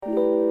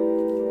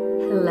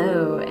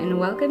Hello, and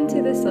welcome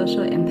to the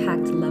Social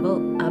Impact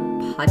Level Up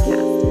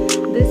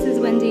podcast. This is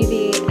Wendy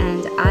V,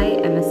 and I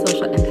am a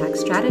social impact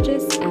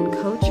strategist and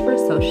coach for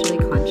socially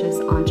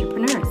conscious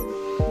entrepreneurs.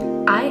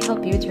 I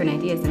help you turn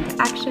ideas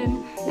into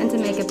action and to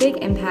make a big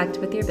impact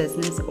with your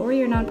business or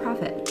your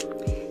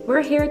nonprofit.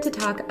 We're here to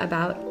talk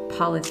about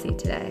policy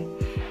today.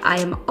 I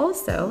am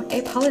also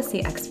a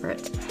policy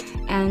expert,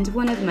 and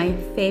one of my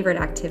favorite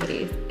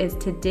activities is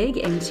to dig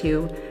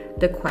into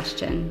the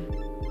question,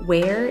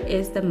 where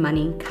is the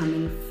money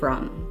coming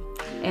from?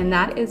 And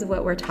that is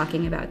what we're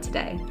talking about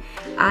today.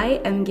 I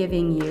am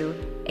giving you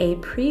a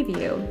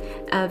preview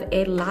of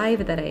a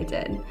live that I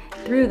did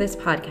through this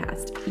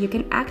podcast. You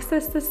can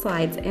access the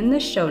slides in the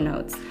show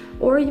notes,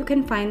 or you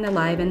can find the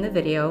live and the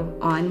video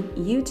on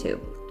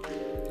YouTube.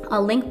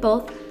 I'll link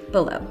both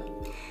below.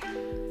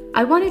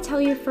 I want to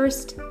tell you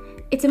first,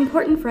 it's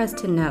important for us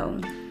to know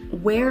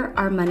where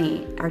our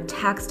money, our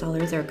tax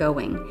dollars are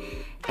going,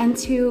 and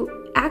to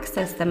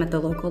access them at the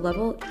local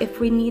level if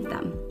we need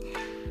them.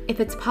 If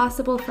it's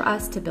possible for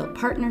us to build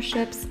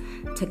partnerships,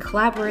 to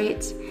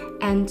collaborate,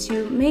 and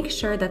to make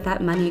sure that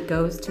that money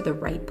goes to the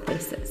right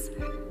places.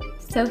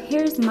 So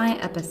here's my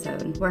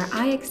episode where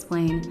I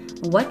explain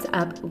what's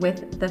up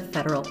with the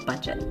federal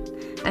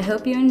budget. I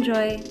hope you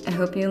enjoy, I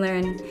hope you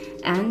learn,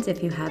 and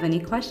if you have any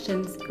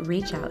questions,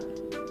 reach out.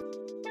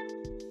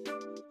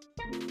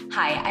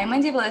 Hi, I'm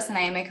Wendy Bliss, and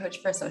I am a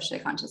coach for socially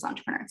conscious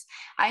entrepreneurs.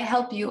 I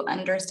help you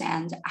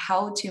understand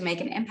how to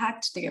make an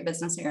impact to your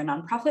business or your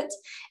nonprofit,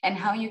 and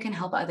how you can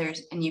help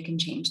others and you can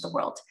change the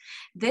world.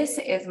 This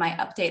is my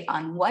update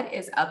on what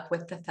is up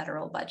with the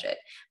federal budget.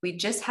 We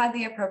just had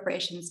the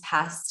appropriations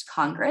passed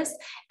Congress,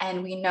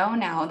 and we know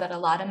now that a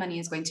lot of money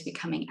is going to be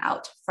coming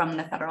out from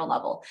the federal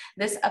level.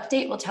 This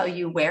update will tell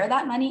you where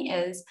that money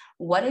is,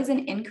 what is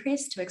an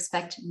increase to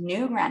expect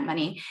new grant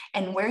money,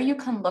 and where you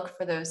can look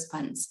for those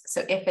funds.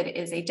 So if it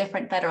is a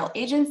different federal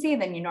agency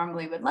than you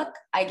normally would look,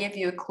 I give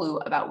you a clue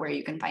about where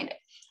you can find it.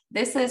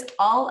 This is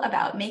all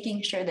about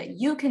making sure that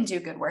you can do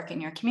good work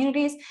in your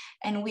communities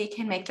and we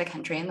can make the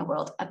country and the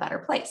world a better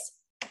place.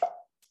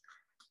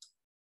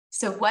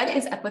 So what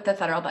is up with the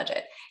federal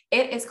budget?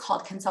 It is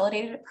called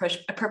Consolidated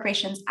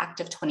Appropriations Act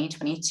of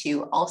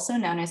 2022, also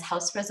known as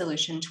House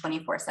Resolution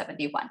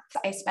 2471.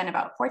 I spent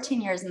about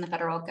 14 years in the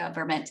federal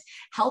government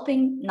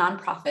helping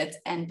nonprofits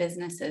and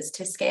businesses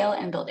to scale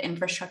and build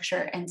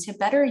infrastructure and to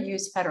better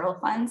use federal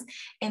funds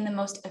in the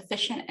most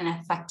efficient and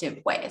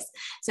effective ways.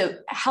 So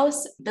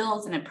House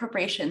bills and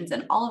appropriations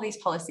and all of these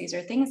policies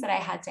are things that I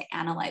had to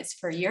analyze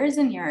for years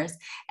and years.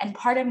 And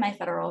part of my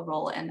federal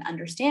role and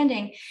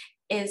understanding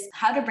is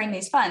how to bring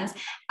these funds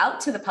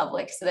out to the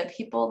public so that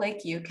people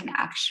like you can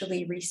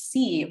actually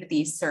receive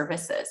these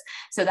services.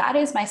 So that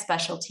is my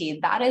specialty.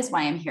 That is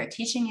why I'm here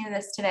teaching you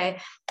this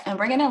today. And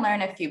we're going to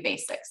learn a few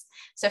basics.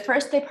 So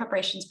first, the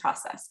appropriations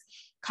process.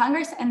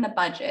 Congress and the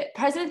budget,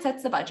 President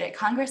sets the budget,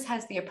 Congress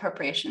has the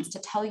appropriations to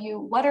tell you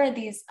what are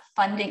these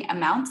funding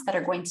amounts that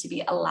are going to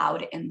be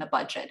allowed in the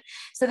budget.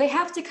 So they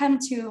have to come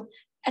to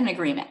an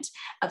agreement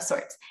of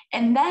sorts.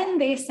 And then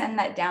they send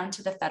that down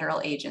to the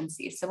federal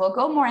agencies. So we'll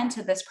go more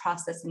into this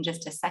process in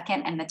just a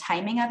second and the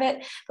timing of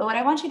it. But what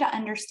I want you to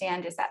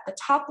understand is that the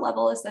top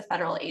level is the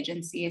federal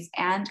agencies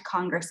and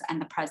Congress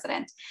and the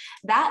president.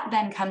 That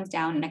then comes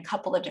down in a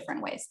couple of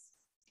different ways.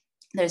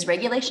 There's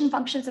regulation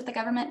functions that the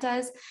government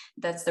does.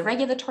 That's the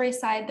regulatory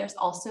side. There's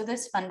also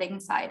this funding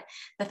side.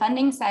 The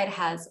funding side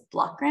has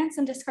block grants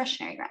and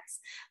discretionary grants.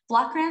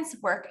 Block grants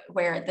work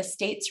where the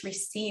states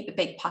receive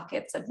big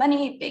pockets of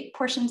money, big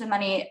portions of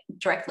money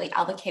directly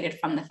allocated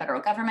from the federal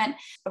government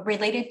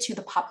related to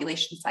the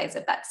population size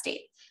of that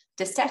state.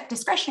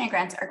 Discretionary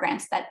grants are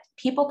grants that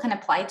people can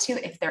apply to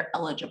if they're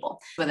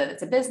eligible, whether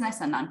it's a business,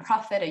 a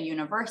nonprofit, a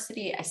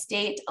university, a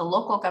state, a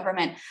local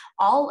government.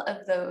 All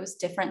of those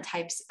different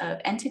types of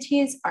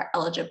entities are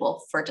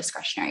eligible for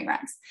discretionary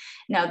grants.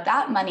 Now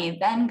that money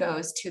then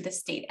goes to the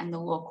state and the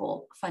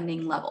local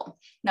funding level.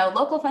 Now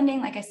local funding,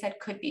 like I said,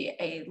 could be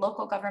a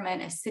local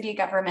government, a city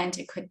government,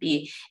 it could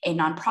be a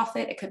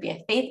nonprofit, it could be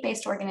a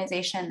faith-based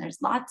organization.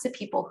 There's lots of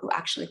people who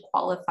actually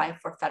qualify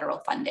for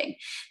federal funding.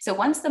 So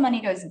once the money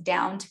goes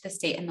down to the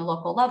state and the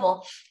local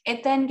level,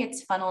 it then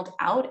gets funneled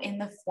out in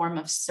the form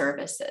of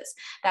services.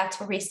 That's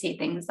where we see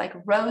things like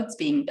roads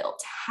being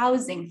built,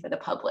 housing for the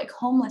public,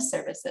 homeless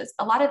services.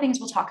 A lot of things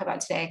we'll talk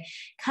about today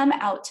come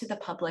out to the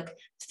public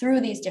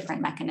through these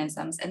different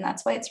mechanisms. And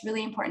that's why it's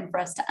really important for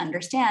us to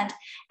understand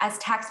as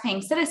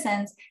tax-paying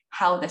citizens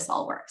how this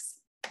all works.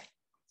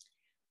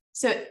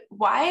 So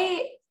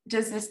why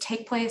does this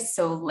take place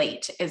so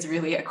late is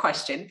really a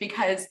question,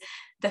 because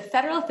the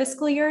federal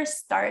fiscal year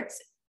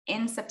starts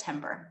in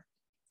September.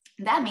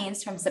 That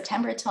means from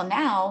September till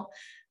now,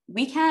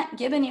 we can't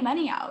give any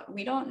money out.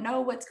 We don't know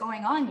what's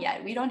going on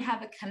yet. We don't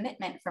have a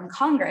commitment from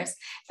Congress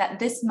that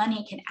this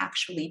money can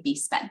actually be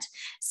spent.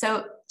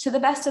 So to the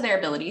best of their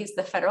abilities,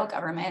 the federal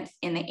government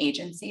and the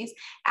agencies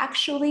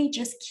actually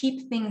just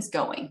keep things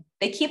going.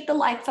 They keep the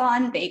lights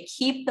on, they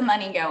keep the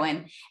money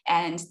going,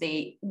 and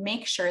they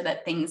make sure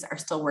that things are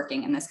still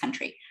working in this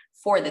country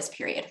for this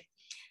period.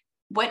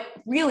 What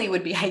really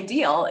would be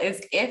ideal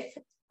is if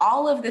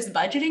all of this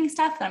budgeting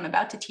stuff that I'm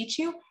about to teach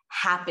you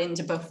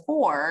happened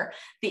before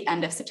the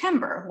end of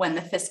September, when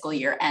the fiscal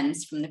year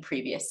ends from the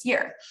previous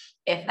year.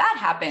 If that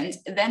happened,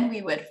 then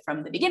we would,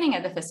 from the beginning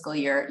of the fiscal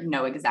year,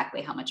 know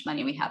exactly how much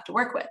money we have to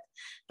work with.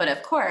 But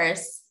of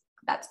course,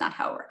 that's not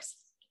how it works.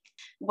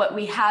 What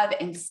we have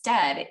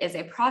instead is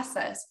a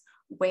process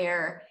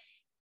where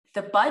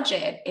the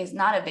budget is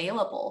not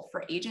available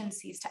for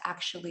agencies to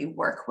actually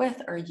work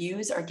with or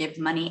use or give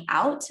money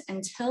out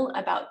until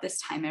about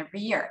this time every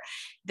year.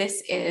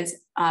 This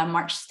is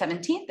March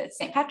 17th, it's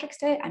St. Patrick's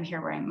Day. I'm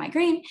here wearing my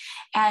green.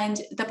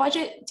 And the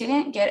budget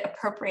didn't get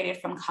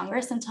appropriated from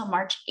Congress until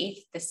March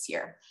 8th this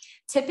year.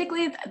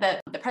 Typically,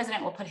 the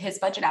president will put his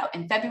budget out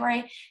in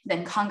February,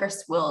 then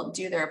Congress will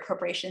do their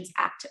Appropriations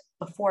Act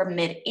before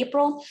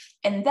mid-April,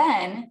 and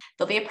then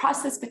there'll be a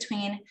process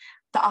between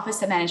the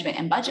Office of Management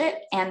and Budget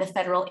and the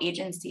federal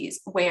agencies,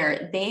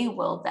 where they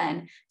will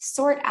then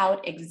sort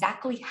out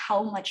exactly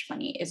how much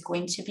money is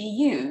going to be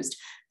used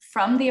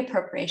from the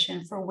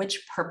appropriation for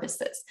which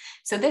purposes.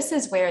 So this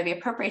is where the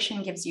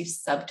appropriation gives you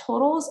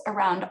subtotals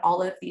around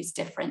all of these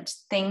different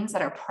things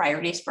that are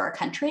priorities for our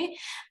country.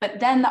 But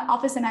then the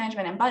Office of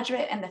Management and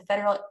Budget and the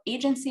federal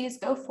agencies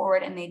go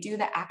forward and they do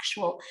the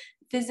actual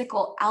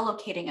physical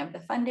allocating of the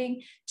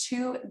funding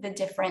to the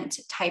different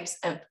types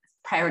of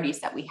priorities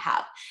that we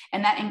have.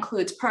 And that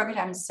includes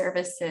programs,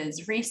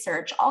 services,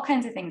 research, all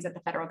kinds of things that the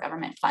federal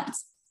government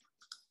funds.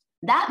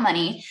 That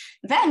money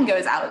then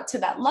goes out to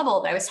that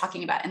level that I was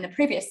talking about in the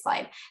previous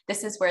slide.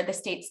 This is where the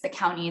states, the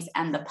counties,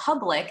 and the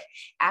public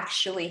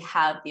actually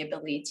have the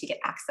ability to get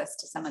access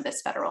to some of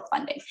this federal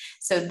funding.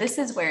 So this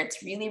is where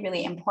it's really,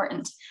 really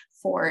important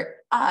for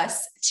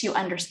us to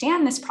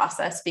understand this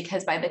process,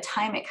 because by the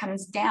time it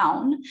comes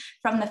down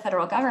from the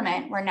federal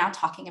government, we're now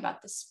talking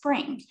about the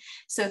spring.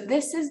 So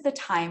this is the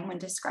time when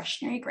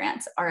discretionary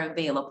grants are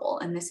available.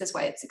 And this is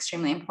why it's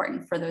extremely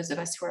important for those of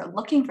us who are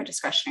looking for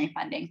discretionary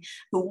funding,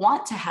 who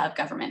want to have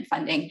government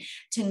funding,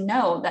 to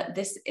know that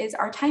this is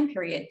our time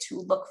period to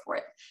look for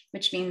it,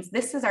 which means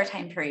this is our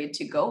time period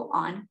to go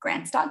on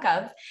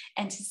grants.gov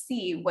and to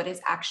see what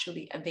is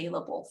actually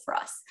available for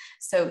us.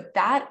 So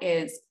that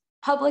is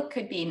public,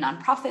 could be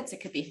nonprofits,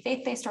 it could be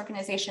faith-based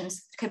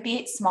organizations, it could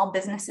be small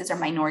businesses or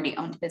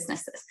minority-owned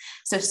businesses.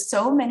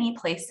 So many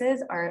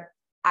places are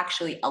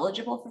actually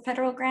eligible for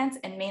federal grants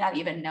and may not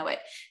even know it.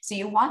 So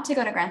you want to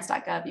go to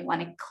grants.gov, you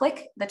want to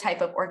click the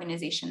type of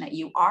organization that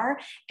you are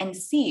and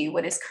see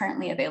what is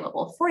currently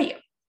available for you.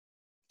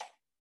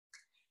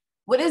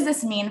 What does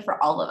this mean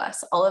for all of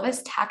us? All of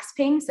us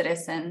tax-paying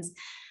citizens,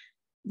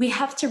 we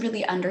have to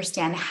really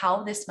understand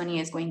how this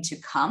money is going to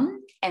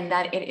come and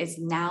that it is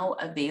now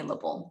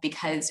available,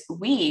 because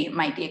we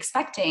might be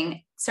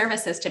expecting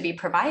services to be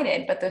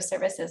provided, but those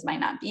services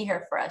might not be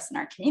here for us in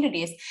our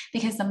communities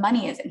because the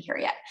money isn't here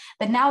yet.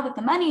 But now that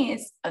the money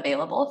is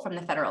available from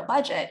the federal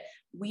budget,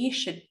 we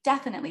should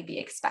definitely be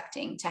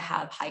expecting to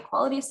have high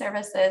quality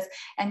services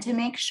and to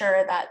make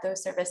sure that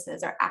those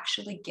services are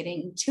actually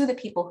getting to the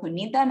people who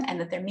need them and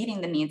that they're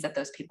meeting the needs that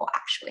those people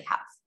actually have.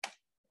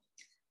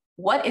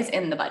 What is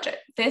in the budget?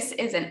 This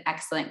is an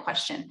excellent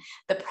question.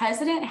 The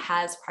president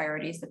has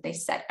priorities that they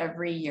set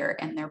every year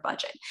in their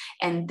budget.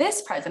 And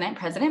this president,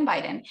 President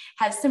Biden,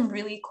 has some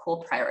really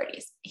cool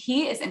priorities.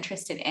 He is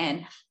interested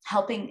in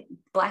helping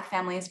Black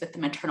families with the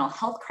maternal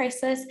health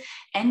crisis,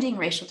 ending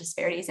racial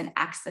disparities in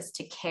access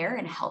to care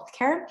and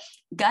healthcare,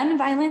 gun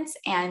violence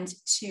and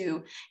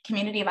to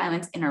community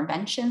violence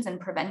interventions and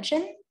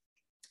prevention,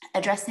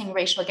 addressing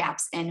racial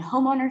gaps in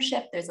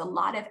homeownership. There's a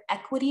lot of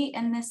equity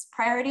in this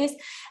priorities,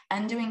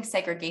 undoing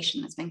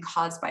segregation that's been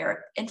caused by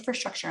our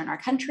infrastructure in our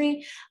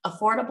country,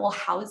 affordable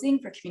housing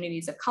for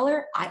communities of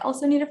color. I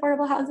also need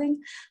affordable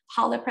housing.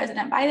 Holla,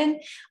 President Biden.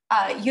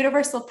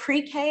 Universal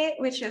pre-K,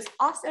 which is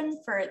awesome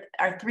for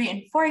our 3-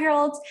 and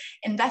 4-year-olds,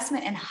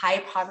 investment in high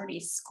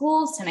poverty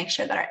schools to make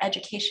sure that our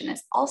education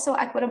is also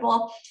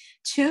equitable,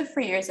 2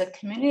 free years of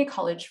community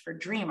college for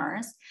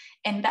dreamers,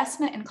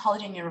 investment in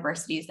college and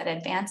universities that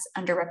advance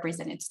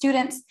underrepresented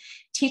students,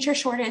 teacher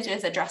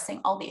shortages, addressing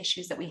all the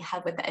issues that we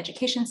have with the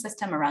education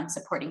system around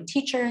supporting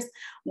teachers,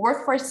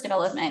 workforce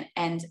development,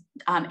 and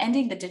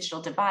ending the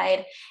digital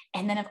divide.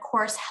 And then, of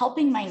course,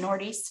 helping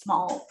minority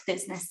small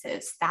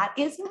businesses. That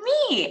is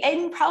me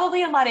and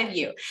probably a lot of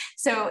you.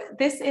 So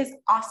this is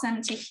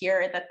awesome to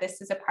hear that this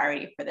is a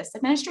priority for this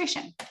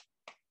administration.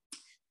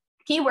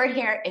 Key word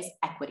here is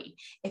equity.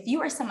 If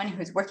you are someone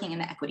who's working in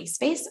the equity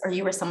space, or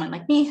you are someone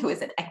like me who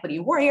is an equity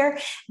warrior,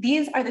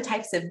 these are the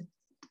types of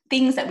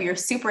things that we are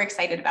super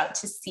excited about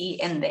to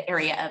see in the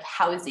area of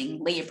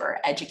housing, labor,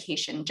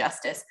 education,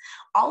 justice,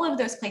 all of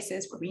those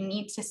places where we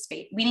need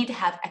to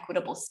have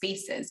equitable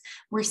spaces.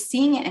 We're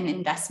seeing an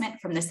investment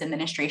from this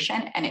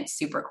administration, and it's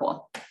super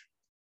cool.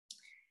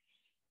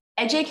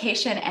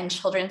 Education and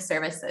children's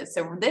services.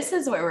 So this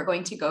is where we're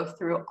going to go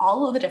through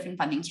all of the different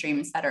funding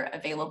streams that are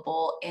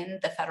available in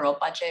the federal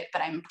budget,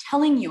 but I'm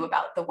telling you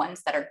about the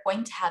ones that are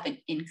going to have an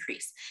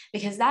increase,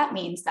 because that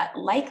means that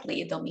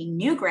likely there'll be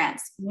new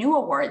grants, new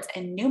awards,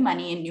 and new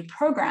money and new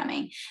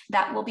programming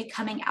that will be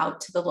coming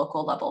out to the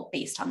local level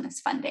based on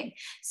this funding.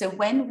 So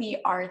when we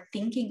are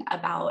thinking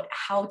about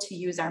how to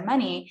use our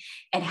money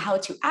and how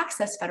to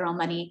access federal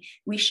money,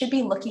 we should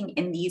be looking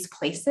in these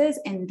places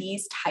and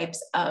these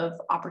types of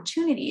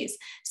opportunities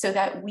so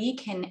that we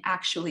can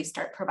actually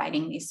start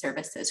providing these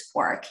services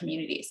for our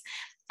communities.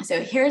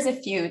 So here's a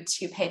few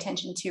to pay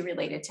attention to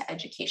related to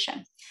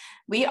education.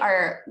 We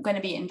are going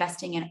to be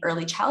investing in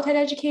early childhood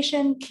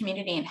education,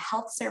 community and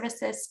health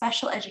services,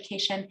 special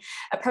education,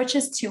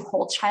 approaches to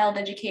whole child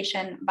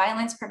education,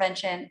 violence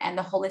prevention, and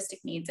the holistic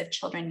needs of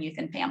children, youth,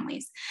 and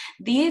families.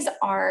 These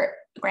are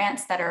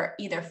grants that are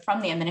either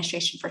from the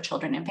Administration for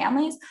Children and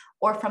Families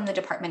or from the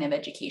Department of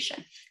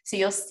Education. So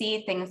you'll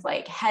see things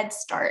like Head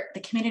Start, the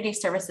Community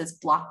Services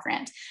Block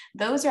Grant.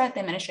 Those are at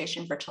the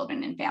Administration for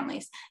Children and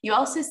Families. You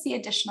also see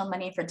additional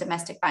money for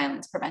domestic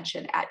violence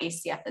prevention at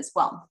ACF as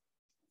well.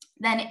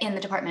 Then in the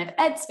Department of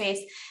Ed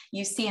space,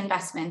 you see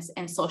investments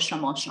in social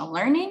emotional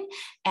learning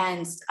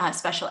and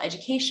special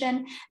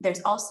education.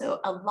 There's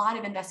also a lot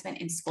of investment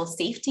in school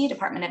safety.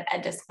 Department of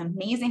Ed does some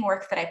amazing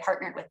work that I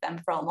partnered with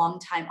them for a long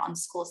time on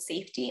school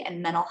safety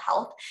and mental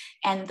health.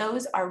 And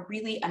those are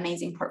really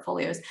amazing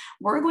portfolios.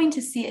 We're going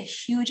to see a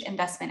huge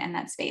investment in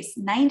that space,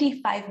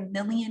 $95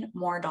 million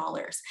more.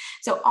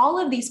 So all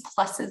of these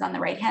pluses on the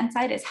right-hand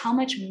side is how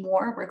much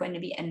more we're going to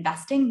be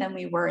investing than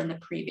we were in the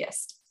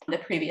previous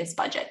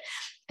budget.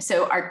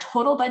 So our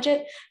total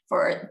budget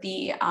for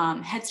the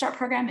Head Start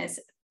program is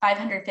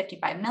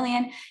 $555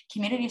 million.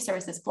 Community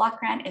Services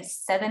Block Grant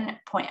is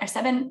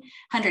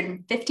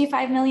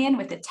 $755 million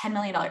with a $10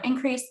 million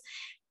increase.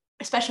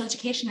 Special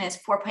education is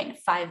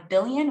 $4.5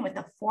 billion with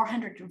a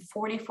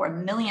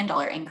 $444 million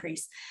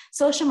increase.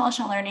 Social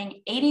emotional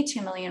learning,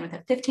 $82 million with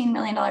a $15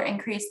 million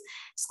increase.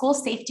 School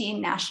safety,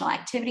 national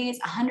activities,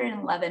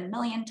 $111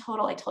 million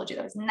total. I told you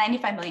that was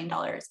 $95 million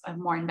of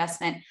more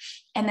investment.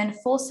 And then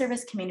full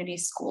service community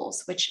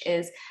schools, which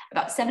is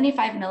about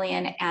 $75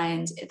 million,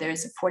 and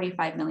there's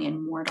 $45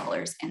 million more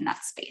in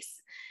that space.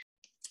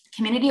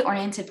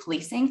 Community-oriented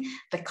policing,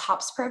 the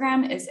COPS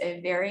program, is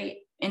a very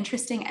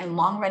interesting and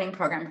long-running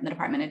program from the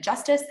Department of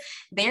Justice.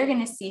 They're going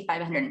to see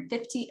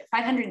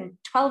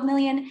 $512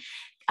 million.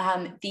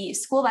 The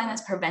School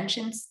Violence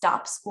Prevention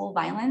Stop School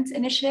Violence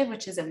Initiative,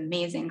 which is an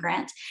amazing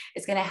grant,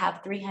 is going to have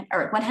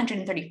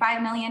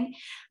 $135 million.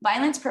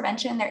 Violence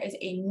prevention, there is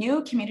a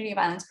new Community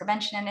Violence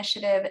Prevention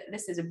Initiative.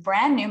 This is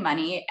brand new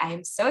money. I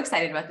am so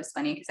excited about this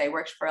money because I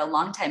worked for a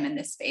long time in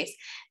this space.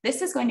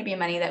 This is going to be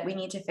money that we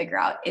need to figure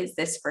out, is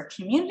this for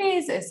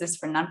communities? Is this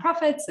for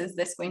nonprofits? Is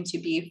this going to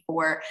be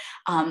for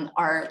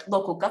our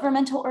local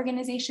governmental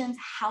organizations?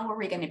 How are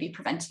we going to be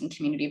preventing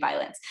community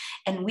violence?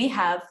 And we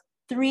have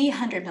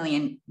 $300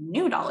 million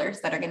new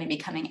dollars that are going to be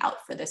coming out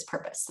for this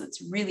purpose. So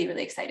it's really,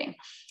 really exciting.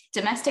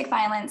 Domestic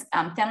violence,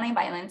 Family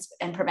Violence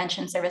and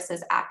Prevention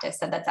Services Act, I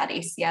said that's at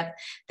ACF.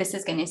 This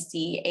is going to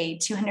see a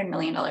 $200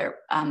 million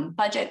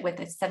budget with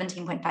a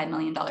 $17.5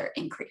 million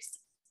increase.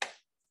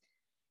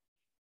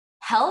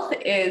 Health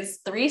is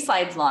 3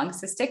 slides long,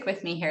 so stick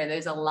with me here.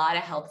 There's a lot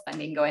of health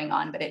funding going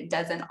on, but it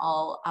doesn't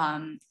all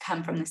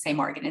come from the same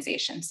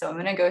organization. So I'm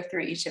going to go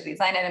through each of these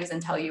line items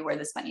and tell you where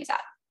this money is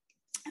at.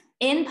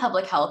 In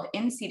public health,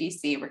 in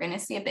CDC, we're going to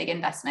see a big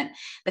investment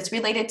that's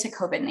related to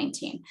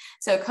COVID-19.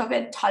 So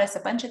COVID taught us a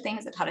bunch of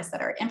things. It taught us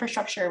that our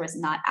infrastructure was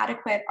not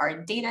adequate.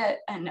 Our data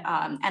and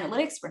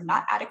analytics were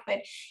not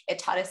adequate. It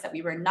taught us that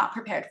we were not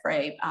prepared for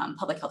a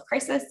public health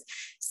crisis.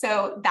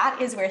 So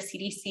that is where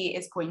CDC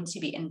is going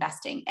to be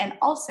investing. And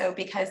also,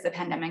 because the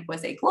pandemic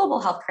was a global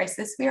health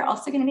crisis, we are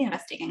also going to be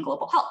investing in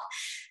global health.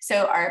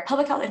 So our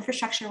public health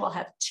infrastructure will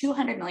have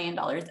 $200 million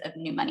of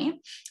new money.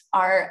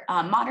 Our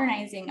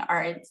modernizing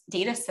our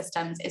data systems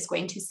is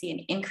going to see an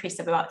increase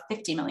of about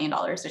 $50 million,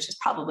 which is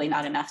probably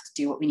not enough to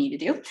do what we need to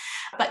do.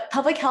 But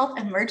public health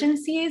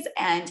emergencies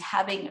and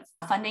having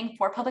funding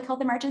for public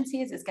health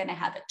emergencies is going to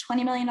have a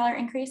 $20 million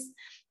increase.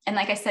 And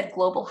like I said,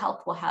 global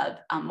health will have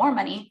more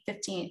money,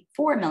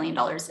 $54 million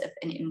of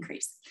an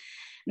increase.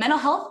 Mental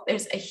health,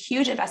 there's a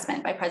huge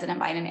investment by President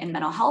Biden in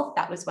mental health.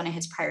 That was one of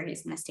his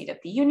priorities in the State of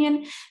the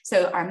Union.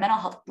 So our mental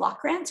health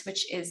block grant,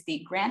 which is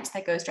the grant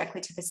that goes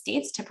directly to the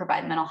states to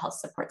provide mental health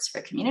supports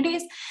for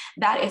communities,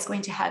 that is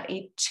going to have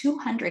a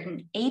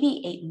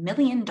 $288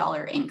 million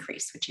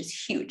increase, which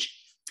is huge.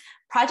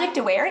 Project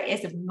Aware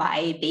is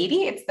my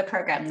baby. It's the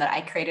program that I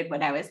created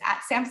when I was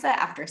at SAMHSA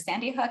after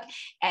Sandy Hook,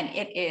 and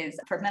it is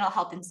for mental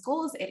health in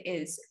schools. It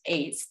is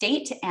a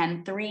state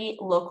and 3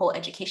 local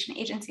education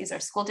agencies or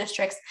school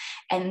districts,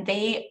 and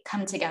they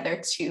come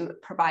together to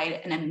provide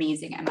an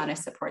amazing amount of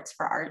supports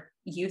for our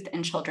youth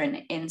and children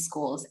in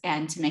schools,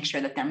 and to make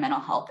sure that their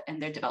mental health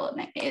and their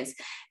development is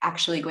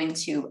actually going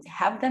to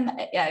have them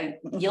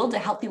yield a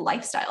healthy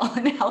lifestyle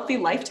and a healthy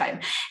lifetime,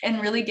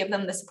 and really give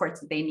them the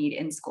supports that they need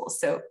in schools.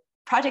 So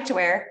Project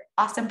Aware,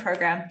 awesome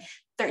program,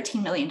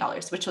 $13 million,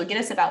 which will get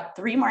us about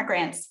 3 more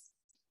grants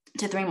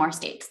to 3 more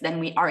states than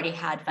we already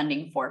had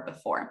funding for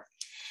before.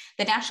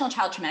 The National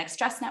Child Traumatic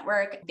Stress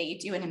Network, they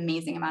do an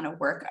amazing amount of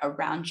work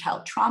around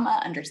child trauma,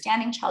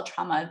 understanding child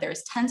trauma.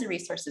 There's tons of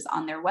resources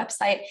on their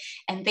website,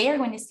 and they are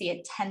going to see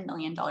a $10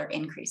 million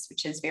increase,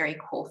 which is very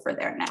cool for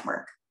their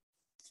network.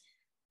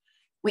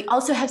 We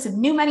also have some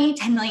new money,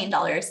 $10 million,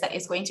 that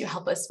is going to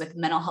help us with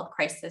mental health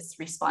crisis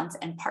response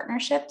and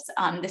partnerships.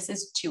 This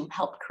is to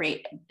help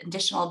create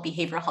additional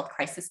behavioral health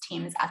crisis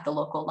teams at the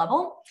local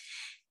level.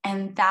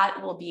 And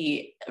that will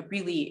be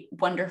really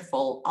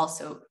wonderful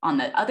also on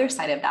the other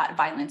side of that,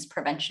 violence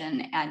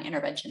prevention and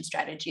intervention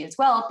strategy as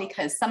well,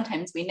 because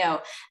sometimes we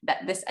know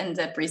that this ends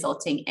up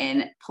resulting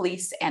in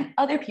police and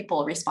other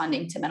people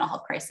responding to mental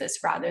health crisis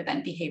rather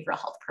than behavioral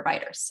health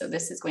providers. So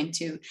this is going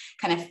to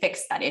kind of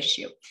fix that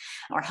issue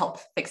or help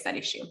fix that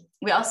issue.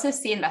 We also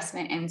see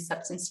investment in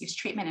substance use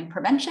treatment and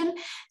prevention.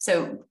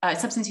 So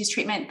substance use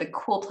treatment, the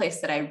cool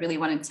place that I really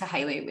wanted to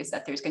highlight was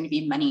that there's going to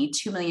be money,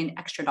 $2 million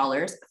extra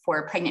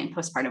for pregnant and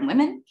postpartum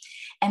women.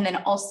 And then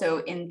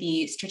also in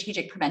the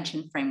strategic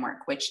prevention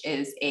framework, which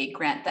is a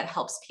grant that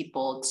helps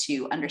people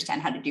to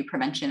understand how to do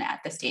prevention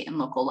at the state and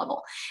local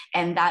level.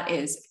 And that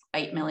is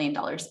 $8 million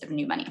of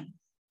new money.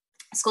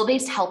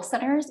 School-based health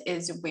centers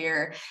is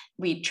where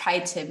we try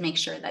to make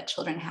sure that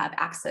children have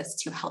access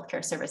to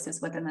healthcare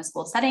services within the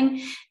school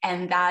setting,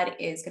 and that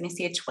is going to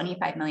see a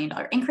 $25 million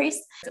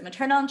increase. The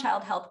maternal and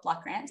child health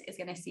block grant is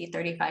going to see a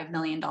 $35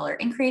 million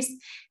increase.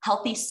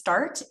 Healthy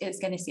Start is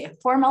going to see a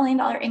 $4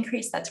 million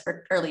increase. That's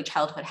for early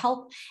childhood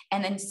health.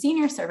 And then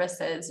senior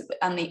services,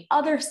 on the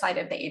other side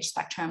of the age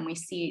spectrum, we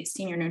see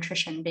senior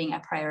nutrition being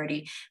a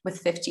priority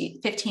with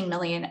 $15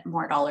 million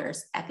more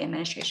at the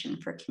Administration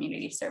for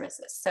Community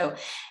Services. So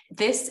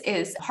this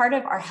is part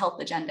of our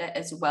health agenda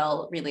as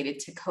well, related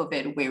to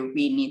COVID, where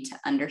we need to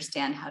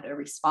understand how to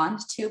respond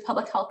to a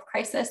public health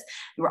crisis.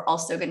 We're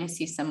also going to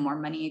see some more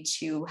money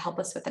to help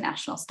us with the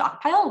national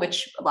stockpile,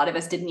 which a lot of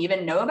us didn't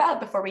even know about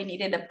before we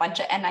needed a bunch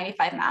of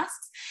N95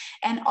 masks,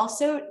 and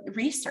also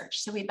research,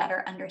 so we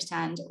better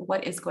understand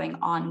what is going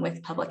on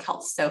with public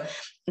health. So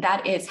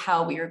that is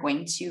how we are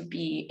going to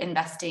be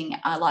investing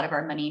a lot of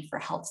our money for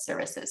health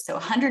services. So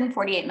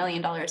 $148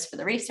 million for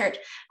the research,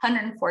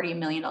 $140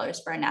 million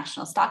for a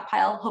national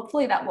stockpile.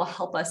 Hopefully that will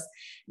help us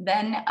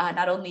then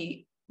not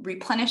only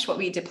replenish what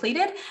we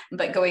depleted,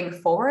 but going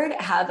forward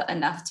have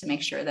enough to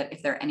make sure that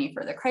if there are any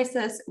further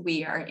crises,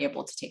 we are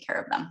able to take care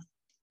of them.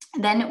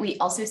 Then we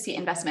also see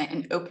investment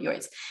in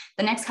opioids.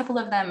 The next couple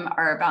of them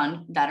are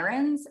around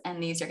veterans,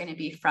 and these are going to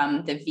be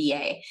from the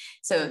VA.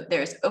 So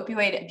there's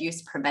opioid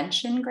abuse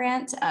prevention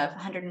grant of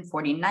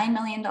 $149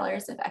 million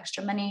of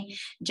extra money,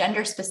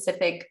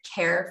 gender-specific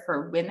care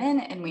for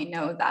women. And we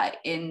know that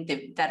in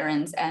the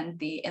veterans and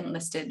the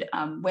enlisted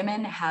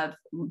women have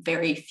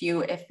very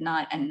few, if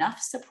not enough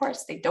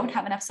supports. They don't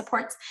have enough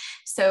supports.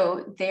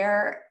 So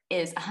there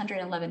is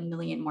 $111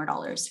 million more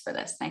for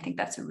this. And I think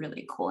that's a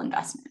really cool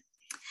investment.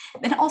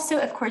 Then also,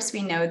 of course,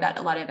 we know that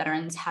a lot of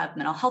veterans have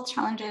mental health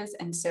challenges,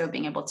 and so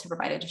being able to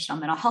provide additional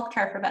mental health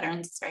care for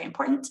veterans is very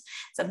important,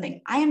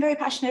 something I am very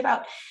passionate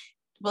about.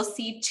 We'll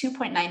see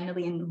 $2.9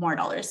 million more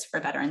for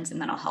veterans in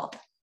mental health.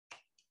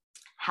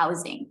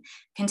 Housing.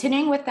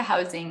 Continuing with the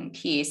housing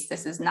piece,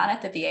 this is not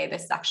at the VA,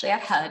 this is actually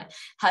at HUD.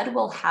 HUD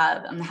will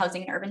have,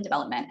 Housing and Urban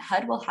Development,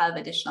 HUD will have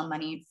additional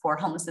money for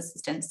homeless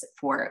assistance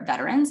for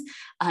veterans,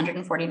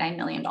 $149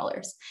 million.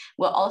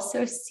 We'll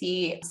also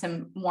see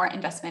some more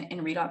investment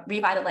in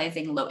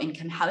revitalizing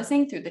low-income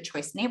housing through the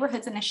Choice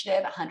Neighborhoods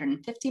Initiative,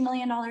 $150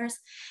 million.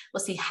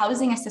 We'll see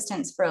housing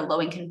assistance for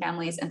low-income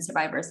families and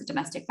survivors of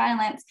domestic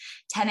violence,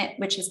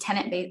 which is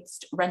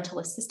tenant-based rental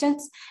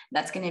assistance.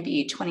 That's going to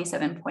be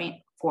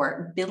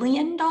 $27.4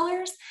 billion.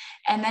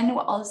 And then we'll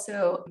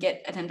also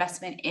get an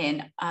investment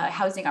in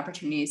housing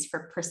opportunities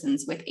for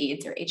persons with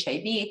AIDS or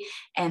HIV,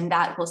 and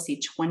that will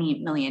see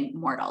 $20 million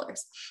more.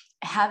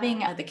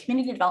 Having the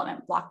community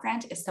development block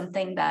grant is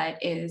something that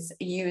is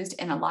used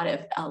in a lot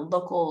of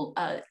local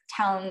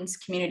towns,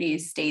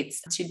 communities,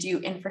 states to do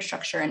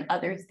infrastructure and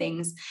other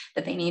things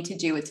that they need to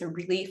do. It's a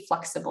really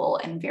flexible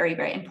and very,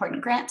 very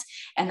important grant,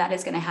 and that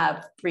is going to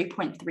have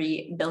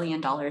 $3.3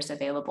 billion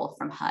available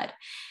from HUD.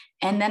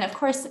 And then, of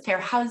course, fair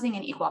housing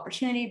and equal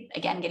opportunity,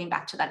 again, getting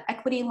back to that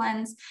equity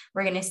lens,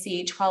 we're going to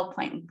see $12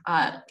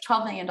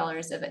 million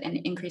of an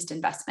increased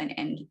investment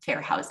in fair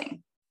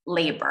housing.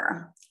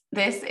 Labor.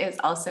 This is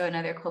also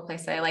another cool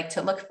place that I like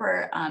to look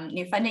for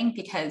new funding,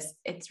 because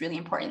it's really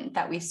important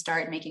that we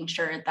start making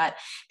sure that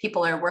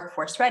people are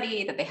workforce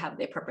ready, that they have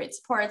the appropriate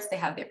supports, they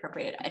have the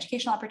appropriate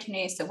educational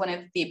opportunities. So one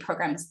of the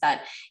programs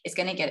that is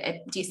going to get a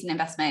decent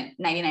investment,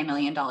 $99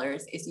 million,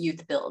 is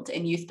Youth Build.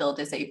 And Youth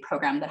Build is a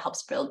program that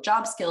helps build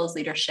job skills,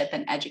 leadership,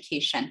 and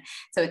education.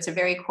 So it's a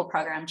very cool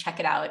program. Check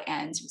it out,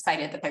 and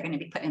excited that they're going to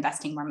be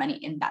investing more money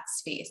in that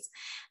space.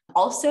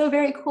 Also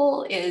very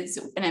cool is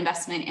an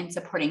investment in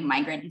supporting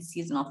migrant and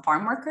seasonal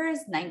farm workers,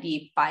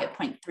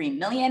 95.3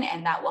 million,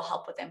 and that will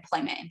help with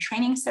employment and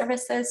training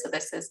services. So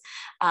this is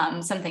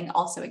something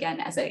also, again,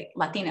 as a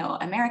Latino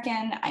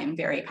American, I'm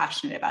very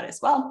passionate about as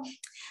well.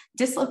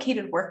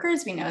 Dislocated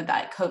workers, we know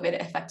that COVID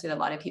affected a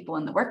lot of people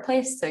in the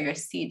workplace. So you'll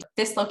see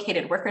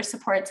dislocated worker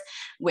supports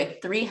with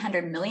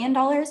 $300 million,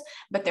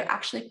 but they're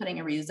actually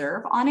putting a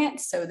reserve on it.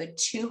 So the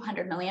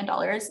 $200 million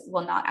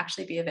will not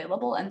actually be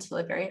available until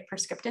a very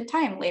prescriptive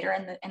time later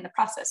in the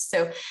process.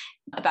 So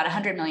about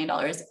 $100 million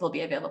will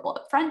be available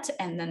up front,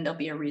 and then there'll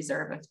be a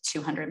reserve of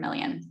 $200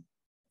 million.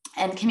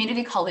 And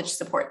community college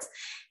supports.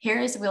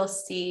 Here's we'll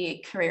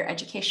see career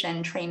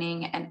education,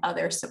 training, and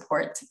other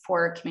support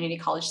for community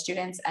college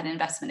students at an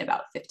investment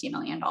about $50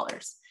 million.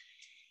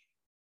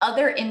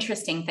 Other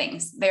interesting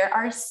things. There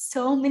are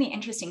so many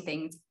interesting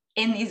things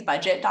in these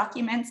budget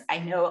documents. I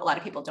know a lot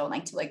of people don't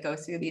like to go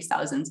through these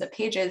thousands of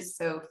pages.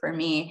 So for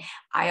me,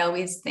 I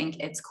always think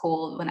it's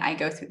cool when I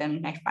go through them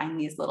and I find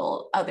these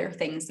little other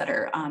things that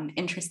are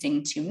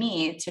interesting to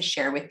me to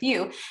share with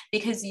you,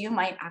 because you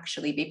might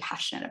actually be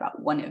passionate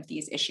about one of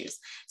these issues.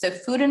 So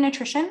food and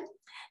nutrition,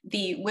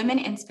 the Women,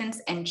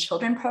 Infants, and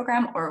Children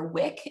Program, or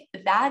WIC,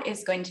 that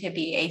is going to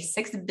be a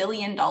 $6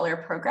 billion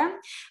program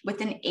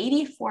with an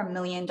 $84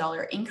 million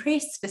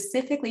increase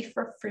specifically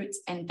for fruits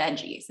and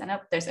veggies. And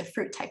there's a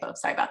fruit typo,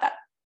 sorry about that.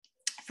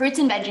 Fruits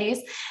and veggies,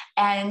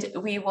 and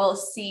we will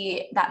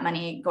see that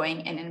money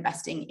going and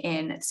investing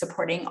in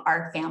supporting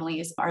our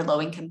families, our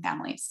low-income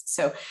families.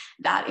 So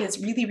that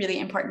is really, really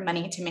important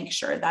money to make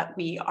sure that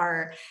we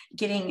are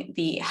getting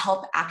the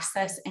health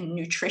access and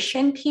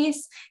nutrition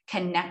piece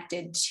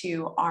connected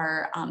to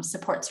our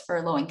supports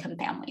for low-income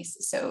families.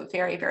 So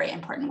very, very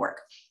important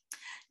work.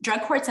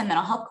 Drug courts and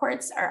mental health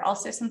courts are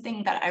also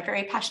something that I'm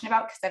very passionate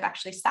about because I've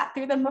actually sat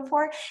through them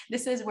before.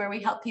 This is where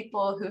we help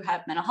people who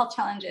have mental health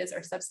challenges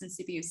or substance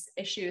use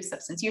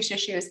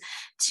issues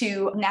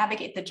to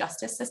navigate the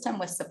justice system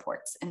with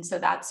supports. And so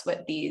that's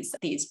what these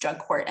drug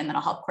court and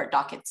mental health court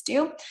dockets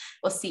do.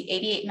 We'll see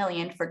 88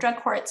 million for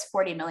drug courts,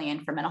 40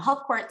 million for mental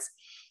health courts.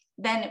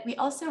 Then we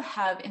also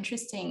have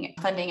interesting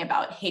funding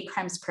about hate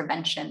crimes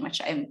prevention,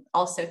 which I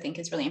also think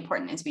is really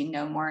important as we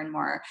know more and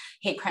more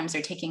hate crimes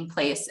are taking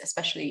place,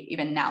 especially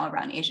even now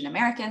around Asian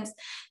Americans.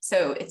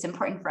 So it's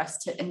important for us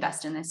to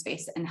invest in this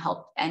space and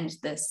help end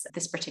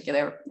this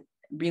particular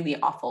really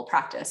awful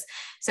practice.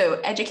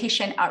 So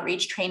education,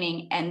 outreach,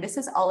 training, and this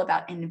is all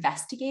about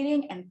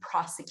investigating and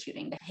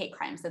prosecuting the hate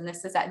crimes. And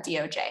this is at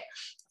DOJ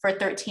for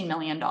 $13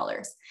 million.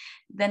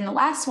 Then the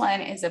last one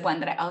is the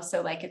one that I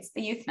also like. It's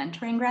the youth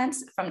mentoring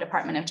grants from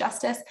Department of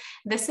Justice.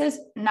 This is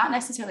not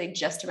necessarily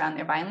just around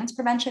their violence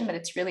prevention, but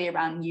it's really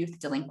around youth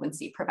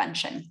delinquency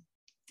prevention.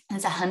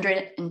 It's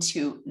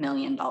 $102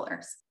 million.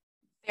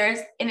 There's,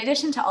 in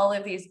addition to all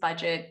of these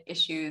budget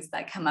issues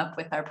that come up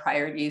with our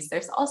priorities,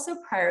 there's also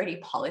priority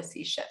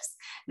policy shifts.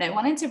 And I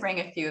wanted to bring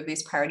a few of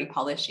these priority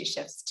policy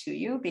shifts to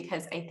you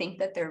because I think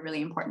that they're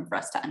really important for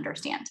us to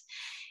understand.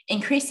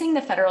 Increasing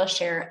the federal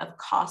share of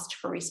cost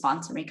for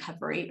response and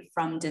recovery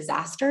from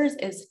disasters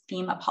is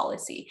FEMA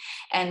policy.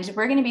 And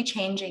we're going to be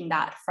changing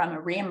that from a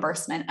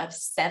reimbursement of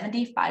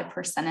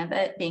 75% of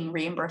it being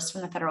reimbursed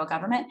from the federal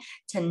government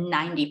to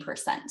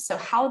 90%. So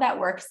how that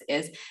works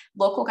is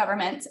local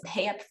governments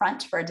pay up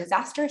front for a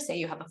disaster. Say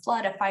you have a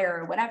flood, a fire,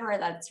 or whatever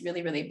that's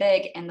really, really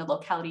big in the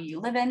locality you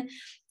live in.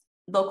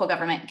 Local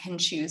government can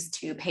choose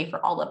to pay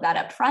for all of that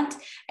up front,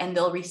 and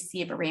they'll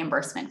receive a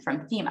reimbursement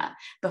from FEMA.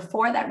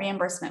 Before, that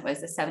reimbursement was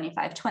the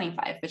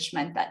 75-25, which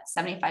meant that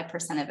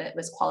 75% of it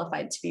was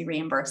qualified to be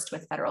reimbursed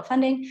with federal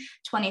funding.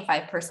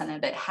 25%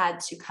 of it had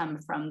to come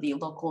from the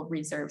local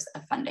reserves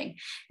of funding.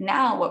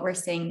 Now, what we're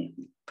seeing,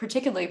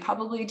 particularly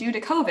probably due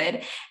to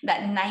COVID,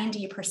 that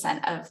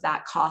 90% of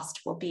that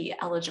cost will be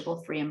eligible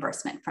for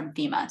reimbursement from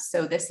FEMA.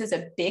 So this is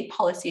a big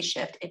policy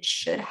shift. It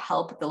should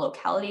help the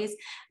localities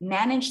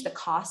manage the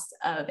costs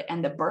of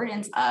and the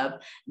burdens of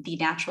the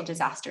natural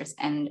disasters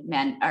and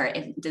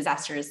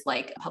disasters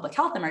like public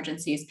health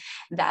emergencies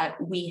that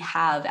we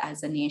have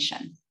as a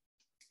nation.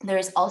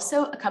 There's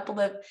also a couple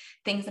of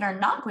things that are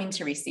not going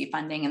to receive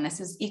funding, and this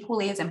is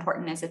equally as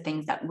important as the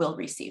things that will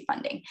receive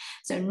funding.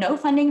 So no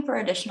funding for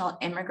additional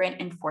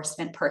immigrant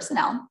enforcement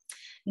personnel,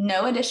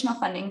 no additional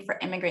funding for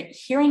immigrant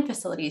hearing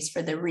facilities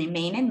for the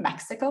Remain in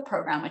Mexico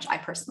program, which I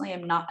personally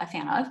am not a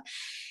fan of,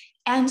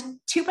 and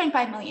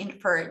 $2.5 million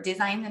for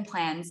designs and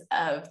plans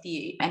of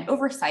and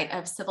oversight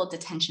of civil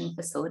detention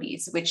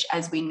facilities, which,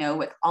 as we know,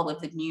 with all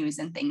of the news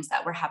and things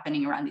that were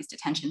happening around these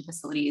detention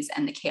facilities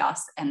and the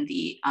chaos and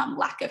the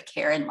lack of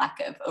care and lack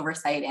of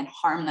oversight and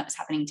harm that was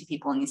happening to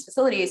people in these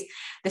facilities,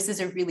 this is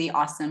a really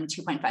awesome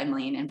 $2.5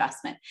 million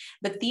investment.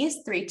 But these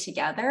three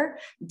together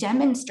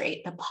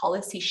demonstrate the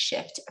policy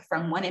shift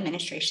from one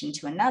administration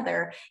to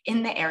another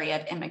in the area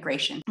of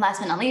immigration. Last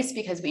but not least,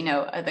 because we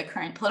know the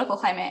current political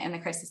climate and the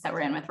crisis that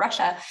we're in with Russia,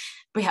 Russia,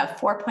 we have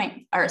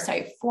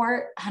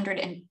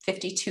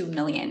 452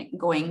 million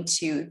going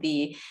to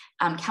the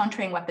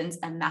Countering Weapons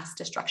and Mass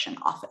Destruction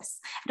Office.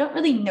 I don't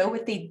really know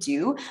what they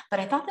do, but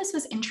I thought this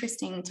was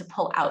interesting to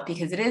pull out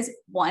because it is,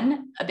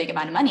 one, a big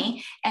amount of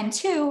money, and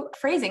two,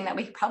 phrasing that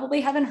we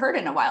probably haven't heard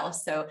in a while.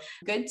 So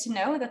good to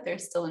know that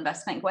there's still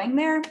investment going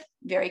there.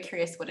 Very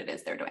curious what it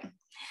is they're doing. All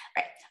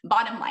right.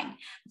 Bottom line,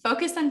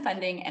 focus on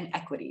funding and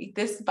equity.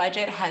 This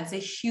budget has a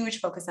huge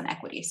focus on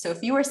equity. So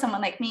if you are someone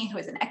like me who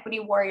is an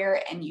equity warrior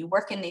and you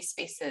work in these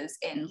spaces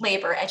in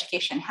labor,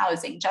 education,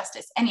 housing,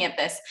 justice, any of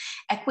this,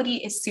 equity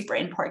is super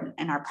important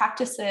in our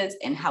practices,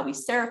 in how we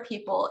serve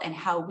people, and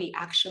how we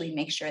actually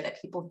make sure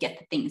that people get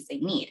the things they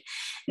need.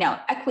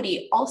 Now,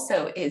 equity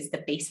also is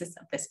the basis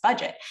of this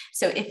budget.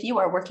 So if you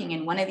are working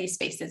in one of these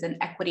spaces and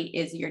equity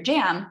is your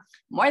jam,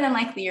 more than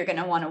likely you're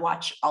going to want to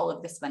watch all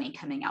of this money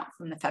coming out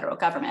from the federal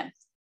government.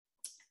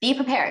 Be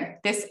prepared.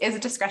 This is a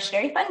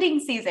discretionary funding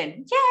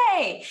season.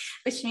 Yay!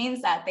 Which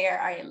means that there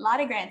are a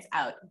lot of grants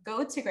out.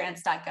 Go to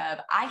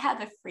grants.gov. I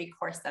have a free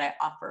course that I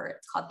offer.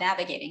 It's called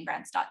Navigating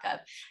Grants.gov.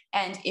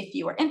 And if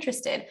you are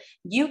interested,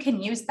 you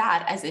can use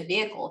that as a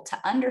vehicle to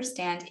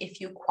understand if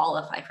you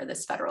qualify for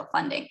this federal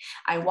funding.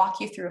 I walk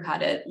you through how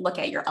to look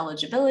at your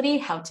eligibility,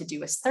 how to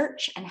do a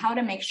search, and how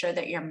to make sure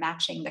that you're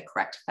matching the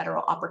correct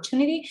federal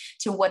opportunity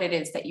to what it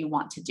is that you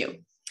want to do.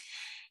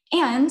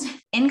 And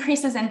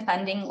increases in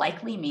funding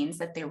likely means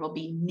that there will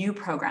be new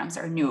programs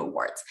or new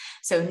awards.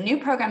 So new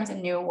programs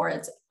and new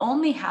awards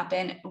only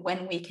happen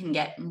when we can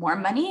get more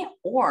money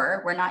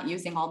or we're not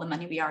using all the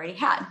money we already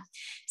had.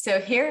 So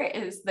here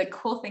is the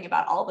cool thing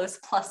about all those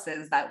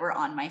pluses that were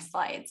on my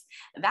slides.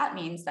 That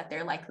means that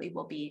there likely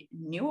will be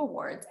new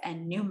awards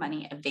and new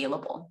money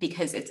available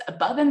because it's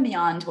above and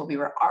beyond what we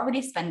were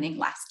already spending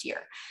last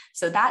year.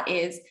 So that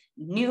is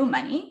new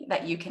money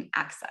that you can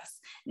access.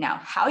 Now,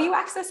 how you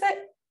access it?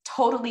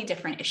 Totally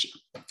different issue.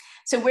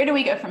 So where do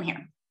we go from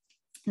here?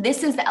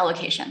 This is the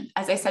allocation.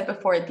 As I said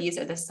before, these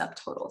are the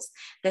subtotals.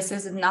 This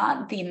is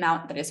not the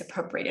amount that is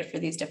appropriated for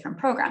these different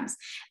programs.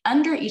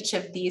 Under each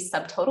of these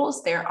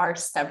subtotals, there are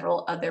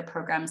several other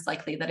programs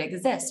likely that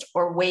exist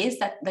or ways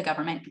that the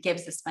government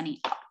gives this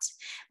money out.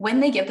 When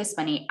they give this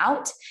money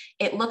out,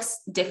 it looks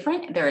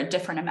different. There are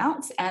different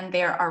amounts and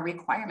there are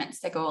requirements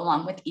that go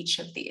along with each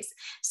of these.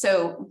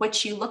 So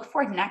what you look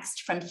for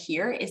next from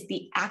here is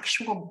the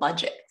actual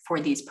budget for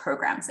these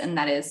programs, and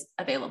that is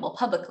available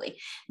publicly.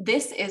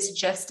 This is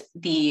just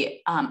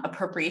the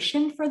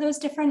appropriation for those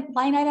different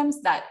line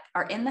items that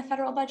are in the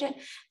federal budget,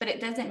 but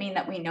it doesn't mean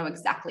that we know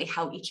exactly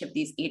how each of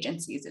these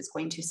agencies is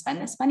going to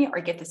spend this money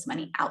or get this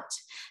money out.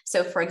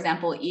 So for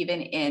example,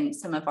 even in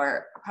some of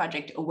our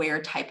Project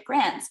Aware type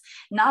grants,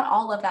 not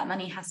all of that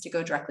money has to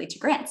go directly to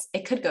grants.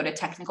 It could go to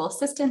technical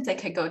assistance, it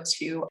could go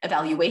to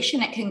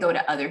evaluation, it can go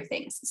to other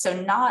things.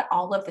 So not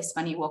all of this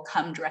money will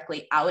come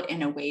directly out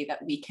in a way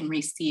that we can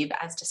receive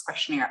as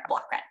discretionary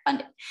block grant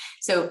funding.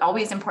 So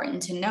always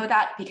important to know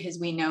that because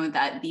we know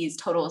that these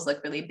totals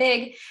look really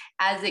big.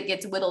 As it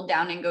gets whittled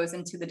down and goes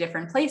into the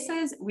different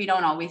places, we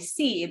don't always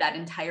see that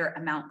entire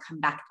amount come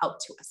back out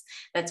to us.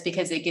 That's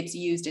because it gets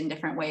used in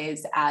different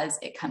ways as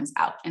it comes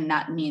out. And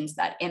that means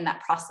that in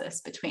that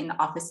process between the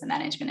Office of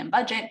Management and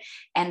Budget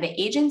and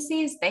the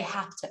agencies, they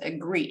have to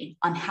agree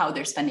on how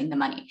they're spending the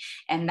money.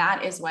 And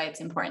that is why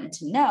it's important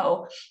to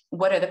know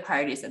what are the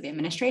priorities of the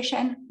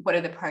administration, what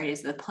are the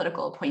priorities of the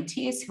political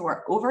appointees who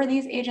are over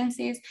these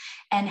agencies,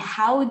 and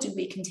how do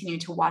we continue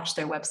to watch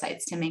their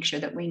websites to make sure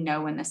that we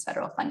know when this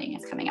federal funding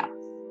is coming out.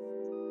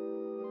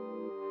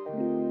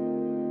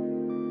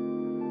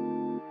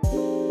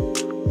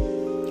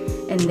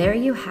 And there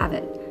you have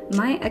it.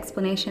 My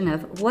explanation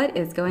of what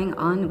is going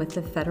on with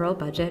the federal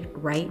budget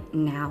right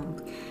now.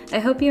 I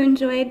hope you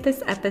enjoyed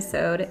this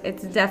episode.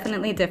 It's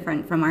definitely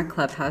different from our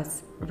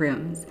Clubhouse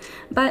rooms,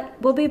 but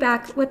we'll be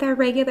back with our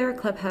regular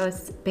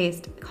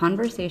Clubhouse-based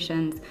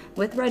conversations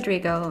with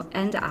Rodrigo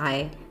and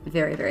I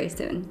very, very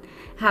soon.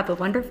 Have a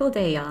wonderful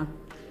day, y'all.